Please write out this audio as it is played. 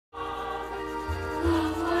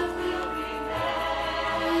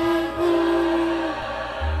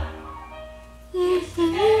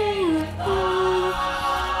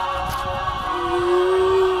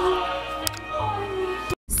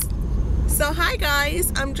Hi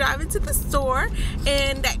guys, I'm driving to the store,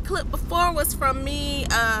 and that clip before was from me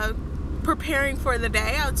preparing for the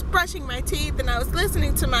day. I was brushing my teeth and I was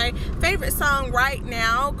listening to my favorite song right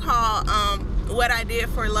now called What I Did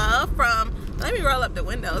for Love from, let me roll up the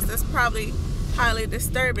windows, that's probably highly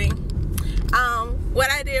disturbing.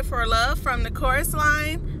 What I Did for Love from the Chorus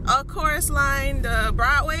Line, the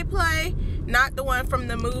Broadway play, not the one from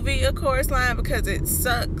the movie A Chorus Line because it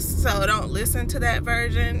sucks, so don't listen to that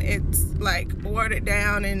version. It's like watered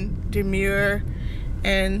down and demure,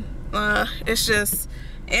 and it's just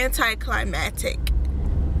anticlimactic.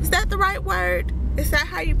 Is that the right word? Is that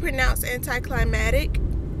how you pronounce anticlimactic?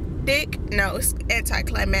 Dick? No, it's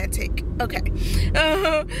anticlimactic. Okay.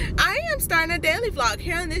 I am starting a daily vlog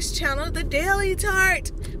here on this channel, the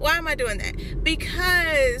MyDailyTart. Why am I doing that?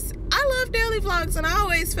 Because I love daily vlogs, and I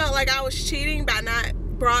always felt like I was cheating by not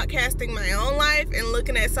broadcasting my own life and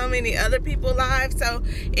looking at so many other people's lives so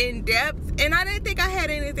in depth, and I didn't think I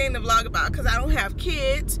had anything to vlog about because I don't have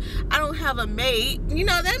kids, I don't have a mate. You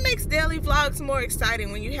know, that makes daily vlogs more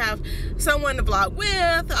exciting when you have someone to vlog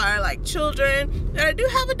with, or like children. And I do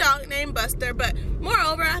have a dog named Buster, but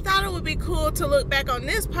moreover I thought it would be cool to look back on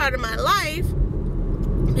this part of my life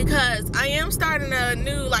because I am starting a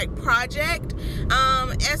new project.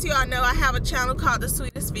 As you all know, I have a channel called The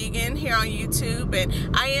Sweetest Vegan here on YouTube,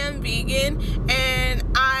 and I am vegan and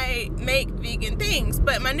I make vegan things,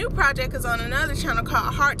 but my new project is on another channel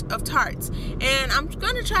called Heart of Tarts, and I'm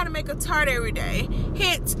going to try to make a tart every day.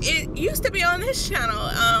 Hence, it used to be on this channel,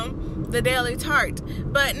 the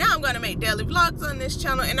MyDailyTart, but now I'm going to make daily vlogs on this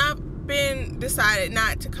channel, and I've been decided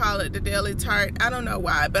not to call it the MyDailyTart. I don't know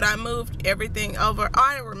why, but I moved everything over.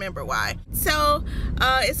 I don't remember why. So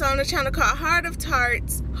it's on a channel called Heart of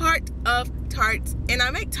Tarts, and I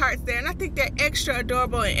make tarts there, and I think they're extra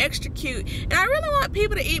adorable and extra cute, and I really want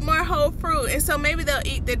people to eat more whole fruit, and so maybe they'll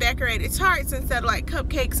eat the decorated tarts instead of like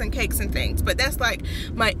cupcakes and cakes and things. But that's like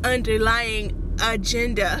my underlying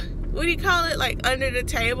agenda. What do you call it? Like under the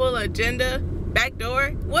table agenda, back door,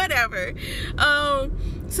 whatever.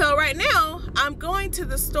 So right now I'm going to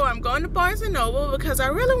the store. I'm going to Barnes & Noble because I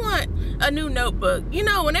really want a new notebook. You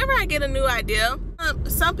know, whenever I get a new idea,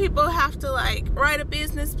 some people have to like write a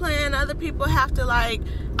business plan, other people have to like,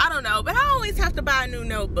 I don't know, but I always have to buy a new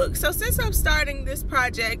notebook. So since I'm starting this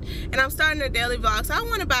project and I'm starting a daily vlog, so I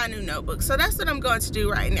want to buy a new notebook. So that's what I'm going to do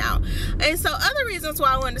right now. And so other reasons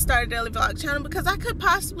why I wanted to start a daily vlog channel, because I could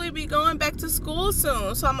possibly be going back to school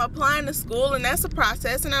soon. So I'm applying to school, and that's a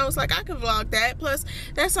process, and I was like, I could vlog that. Plus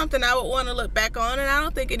that's something I would want to look back on, and I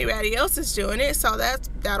don't think anybody else is doing it, so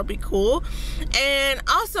that'll be cool. And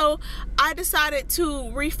also I decided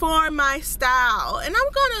to reform my style, and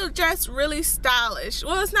I'm gonna dress really stylish.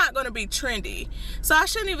 Well, it's not gonna be trendy, so I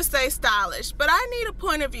shouldn't even say stylish, but I need a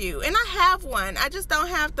point of view, and I have one. I just don't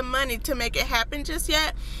have the money to make it happen just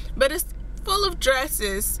yet, but it's full of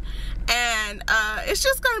dresses, and it's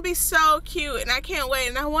just gonna be so cute, and I can't wait.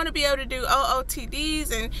 And I want to be able to do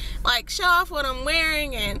OOTDs and like show off what I'm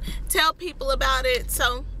wearing and tell people about it.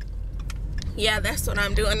 So yeah, that's what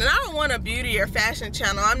I'm doing. And I don't want a beauty or fashion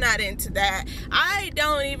channel. I'm not into that. I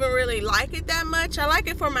don't even really like it that much. I like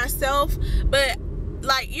it for myself, but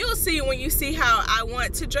like you'll see when you see how I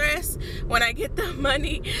want to dress when I get the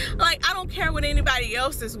money. Like I don't care what anybody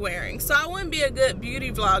else is wearing, so I wouldn't be a good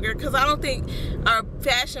beauty vlogger because I don't think, or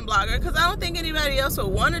fashion blogger, because I don't think anybody else would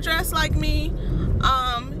want to dress like me.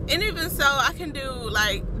 And even so, I can do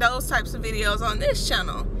like those types of videos on this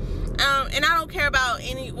channel. And I don't care about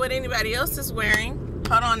what anybody else is wearing.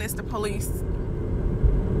 Hold on, it's the police.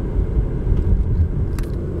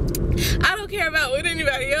 I don't care about what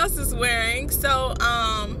anybody else is wearing, so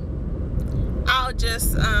I'll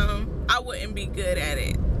just I wouldn't be good at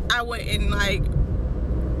it. I wouldn't like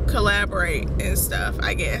collaborate and stuff,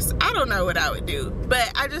 I guess. I don't know what I would do,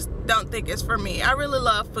 but I just don't think it's for me. I really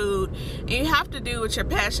love food, and you have to do what you're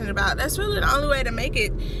passionate about. That's really the only way to make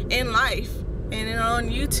it in life and on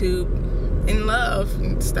YouTube and love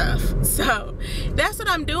and stuff. So that's what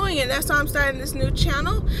I'm doing, and that's why I'm starting this new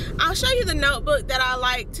channel. I'll show you the notebook that I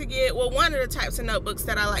like to get, well, one of the types of notebooks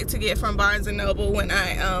that I like to get from Barnes & Noble when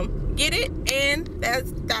I get it, and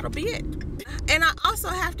that'll be it. And I also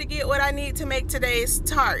have to get what I need to make today's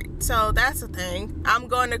tart, so that's a thing. I'm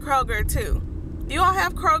going to Kroger too. Do you all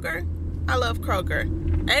have Kroger? I love Kroger.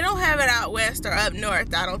 They don't have it out west or up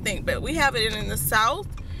north, I don't think, but we have it in the south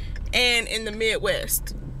and in the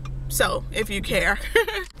Midwest, so if you care.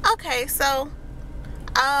 Okay, so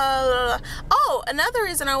Oh, another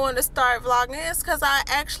reason I wanted to start vlogging is because I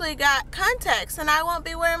actually got contacts and I won't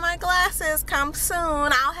be wearing my glasses come soon.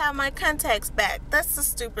 I'll have my contacts back. That's a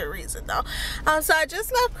stupid reason though. So I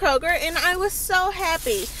just left Kroger and I was so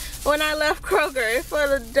happy when I left Kroger for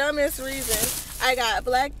the dumbest reason. I got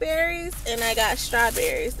blackberries and I got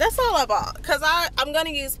strawberries. That's all I bought because I'm going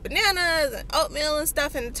to use bananas and oatmeal and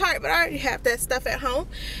stuff in the tart, but I already have that stuff at home.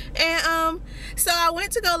 And so I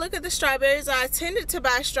went to go look at the strawberries. I intended to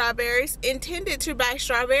buy strawberries,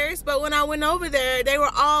 but when I went over there, they were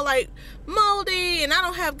all like moldy and I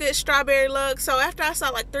don't have good strawberry luck. So after I saw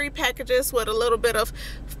like 3 packages with a little bit of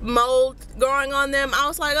mold growing on them, I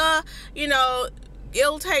was like, you know,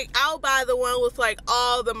 I'll buy the one with like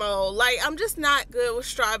all the mold. Like, I'm just not good with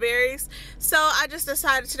strawberries. So I just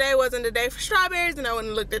decided today wasn't the day for strawberries, and I went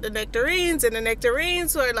and looked at the nectarines, and the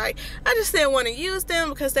nectarines were like, I just didn't want to use them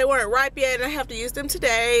because they weren't ripe yet and I have to use them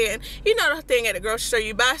today. And you know the thing at the grocery store,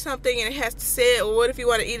 you buy something and it has to sit. Well, what if you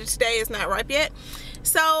want to eat it today? It's not ripe yet.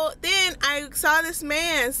 So then I saw this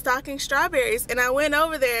man stocking strawberries and I went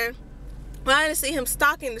over there. Well, I didn't see him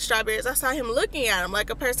stocking the strawberries. I saw him looking at them like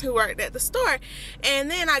a person who worked at the store. And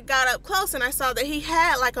then I got up close and I saw that he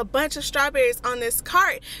had like a bunch of strawberries on this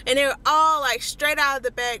cart. And they were all like straight out of the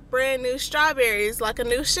bag, brand new strawberries, like a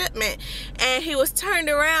new shipment. And he was turned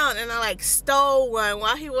around and I like stole one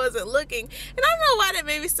while he wasn't looking. And I don't know why that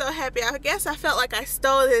made me so happy. I guess I felt like I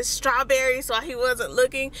stole his strawberries while he wasn't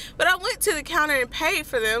looking. But I went to the counter and paid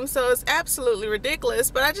for them. So it's absolutely ridiculous.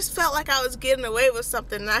 But I just felt like I was getting away with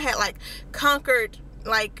something. And I had like conquered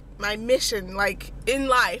like my mission, like in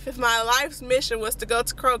life. If my life's mission was to go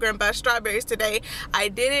to Kroger and buy strawberries today, I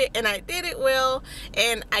did it, and I did it well,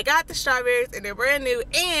 and I got the strawberries and they're brand new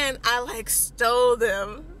and I like stole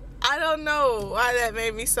them. I don't know why that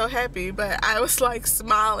made me so happy, but I was like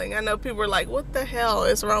smiling. I know people were like, what the hell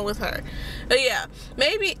is wrong with her? But yeah,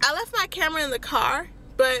 maybe I left my camera in the car,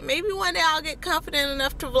 but maybe one day I'll get confident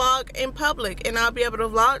enough to vlog in public and I'll be able to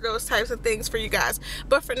vlog those types of things for you guys.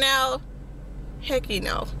 But for now, hecky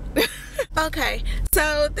no. Okay,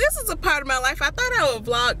 so this is a part of my life. I thought I would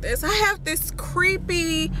vlog this. I have this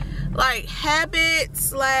creepy like habit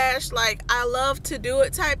slash like I love to do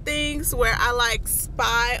it type things where I like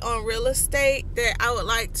spy on real estate that I would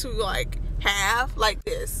like to like have like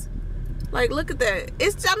this. Like, look at that.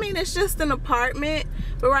 I mean, it's just an apartment,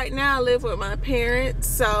 but right now I live with my parents,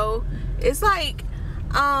 so it's like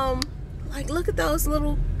look at those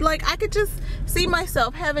little, like I could just see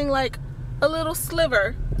myself having like a little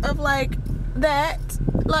sliver of like that,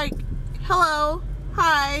 like hello,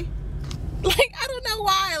 hi. Like, I don't know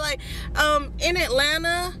why. Like in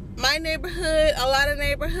Atlanta, my neighborhood, a lot of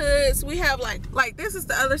neighborhoods, we have like this is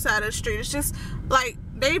the other side of the street. It's just like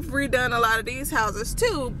they've redone a lot of these houses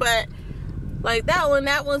too, but like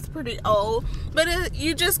that one's pretty old. But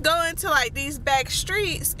you just go into like these back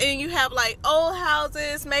streets and you have like old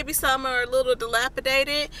houses, maybe some are a little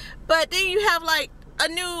dilapidated, but then you have like a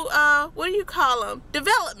new what do you call them,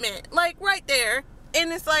 development, like right there.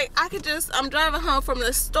 And it's like I'm driving home from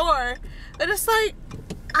the store, but it's like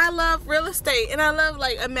I love real estate and I love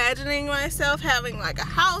like imagining myself having like a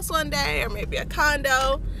house one day or maybe a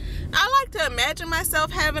condo. I like to imagine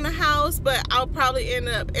myself having a house, but I'll probably end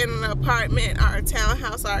up in an apartment or a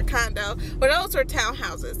townhouse or a condo. But those are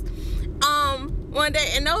townhouses one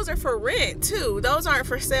day, and those are for rent too. Those aren't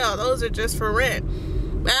for sale, those are just for rent.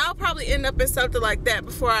 And I'll probably end up in something like that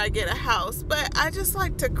before I get a house. But I just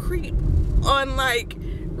like to creep on like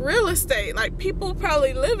real estate. Like people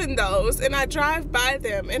probably live in those and I drive by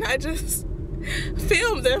them and I just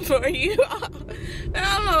film them for you. And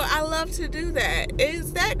I don't know, I love to do that.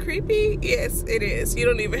 Is that creepy? Yes, it is. You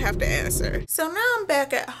don't even have to answer. So now I'm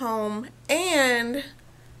back at home and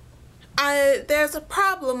there's a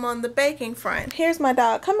problem on the baking front. Here's my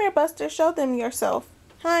dog. Come here, Buster. Show them yourself.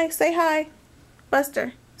 Hi, say hi.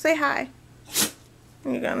 Buster, say hi.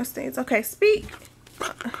 You're gonna sneeze. Okay, speak.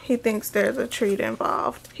 He thinks there's a treat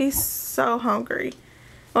involved. He's so hungry.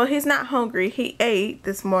 Well, he's not hungry. He ate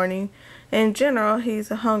this morning. In general,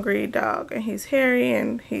 he's a hungry dog. And he's hairy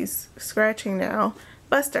and he's scratching now.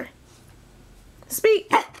 Buster,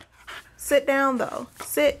 speak. Sit down, though.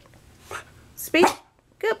 Sit. Speak.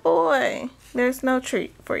 Good boy. There's no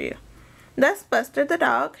treat for you. That's Buster the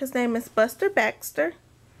dog. His name is Buster Baxter.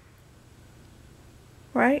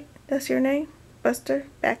 Right? That's your name? Buster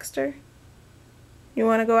Baxter? You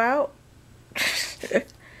want to go out?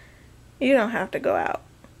 You don't have to go out.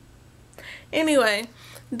 Anyway,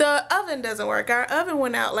 the oven doesn't work. Our oven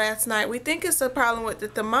went out last night. We think it's a problem with the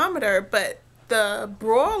thermometer, but the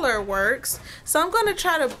broiler works. So I'm going to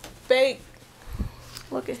try to bake.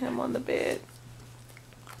 Look at him on the bed.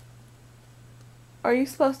 Are you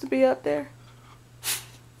supposed to be up there?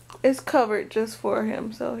 It's covered just for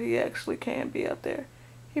him, so he actually can't be up there.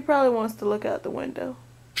 He probably wants to look out the window.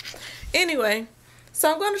 Anyway,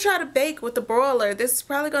 so I'm going to try to bake with the broiler. This is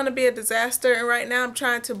probably going to be a disaster, and right now I'm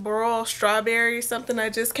trying to broil strawberries, something I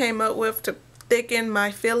just came up with to thicken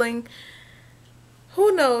my filling.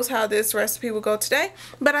 Who knows how this recipe will go today,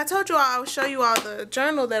 but I told you all I would show you all the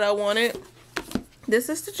journal that I wanted. This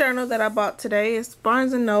is the journal that I bought today. It's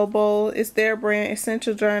Barnes & Noble. It's their brand,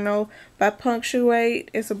 Essential Journal by Punctuate.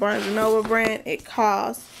 It's a Barnes & Noble brand. It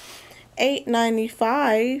costs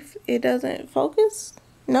 $8.95. It doesn't focus?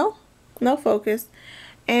 No focus.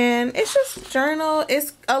 And it's just a journal.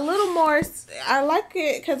 It's a little more, I like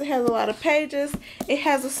it because it has a lot of pages. It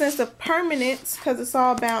has a sense of permanence because it's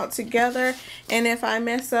all bound together. And if I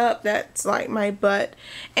mess up, that's like my butt.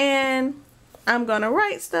 And I'm gonna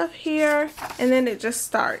write stuff here, and then it just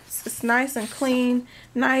starts. It's nice and clean,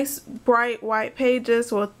 nice bright white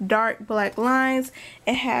pages with dark black lines.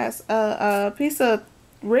 It has a piece of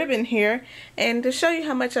ribbon here, and to show you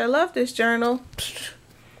how much I love this journal,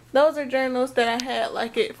 those are journals that I had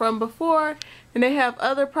like it from before, and they have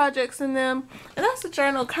other projects in them, and that's a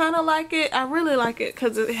journal kind of like it. I really like it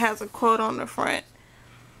because it has a quote on the front.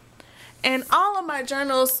 And all of my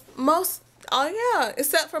journals,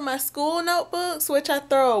 except for my school notebooks, which I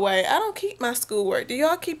throw away. I don't keep my schoolwork. Do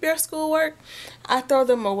y'all keep your schoolwork? I throw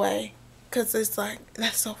them away because it's like,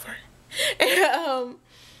 that's over. And,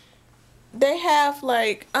 they have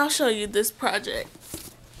like, I'll show you this project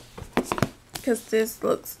because this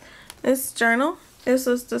journal. This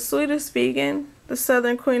is the Sweetest Vegan, the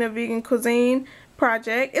Southern Queen of Vegan Cuisine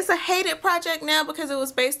project. It's a hated project now because it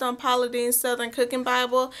was based on Paula Deen's Southern Cooking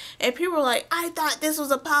Bible, and people were like, I thought this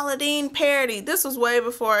was a Paula Deen parody. This was way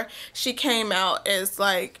before she came out as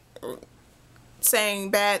like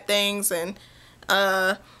saying bad things, and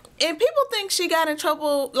people think she got in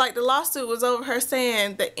trouble, like the lawsuit was over her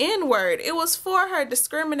saying the N-word. It was for her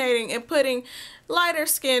discriminating and putting lighter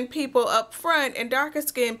skinned people up front and darker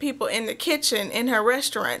skinned people in the kitchen in her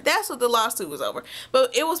restaurant. That's what the lawsuit was over.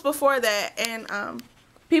 But it was before that, and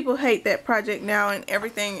people hate that project now and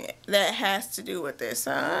everything that has to do with this.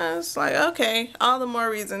 It's like, okay, all the more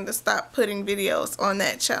reason to stop putting videos on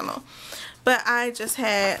that channel. But I just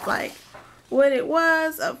had like what it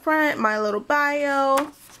was up front, my little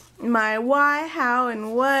bio, my why, how,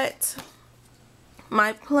 and what,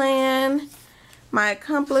 my plan, my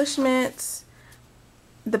accomplishments,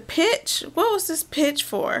 the pitch. What was this pitch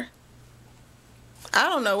for? I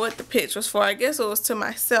don't know what the pitch was for. I guess it was to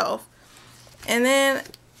myself. And then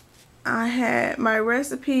I had my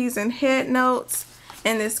recipes and head notes,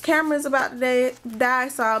 and this camera's about to die,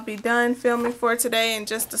 so I'll be done filming for today in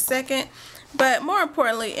just a second. But more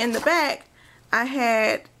importantly, in the back I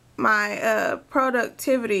had my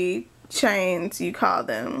productivity chains, you call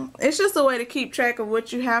them. It's just a way to keep track of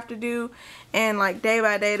what you have to do and like day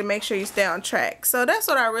by day to make sure you stay on track. So that's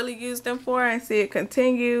what I really use them for, and see it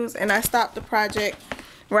continues. And I stopped the project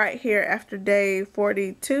right here after day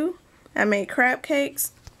 42. I made crab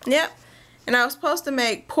cakes. Yep. And I was supposed to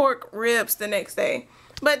make pork ribs the next day.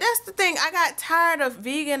 But that's the thing, I got tired of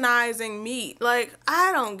veganizing meat. Like,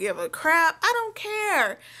 I don't give a crap. I don't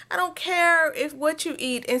care. I don't care if what you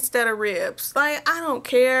eat instead of ribs. Like, I don't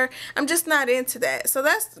care. I'm just not into that. So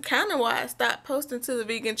that's kind of why I stopped posting to the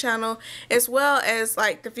vegan channel, as well as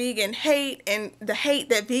like the vegan hate and the hate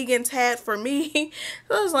that vegans had for me.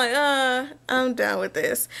 So I was like, I'm done with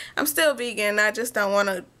this. I'm still vegan. I just don't want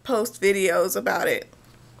to post videos about it.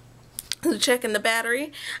 Checking the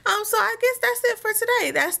battery. So I guess that's it for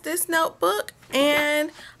today. That's this notebook,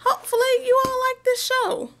 and hopefully you all like this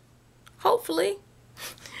show. Hopefully.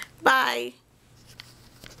 Bye.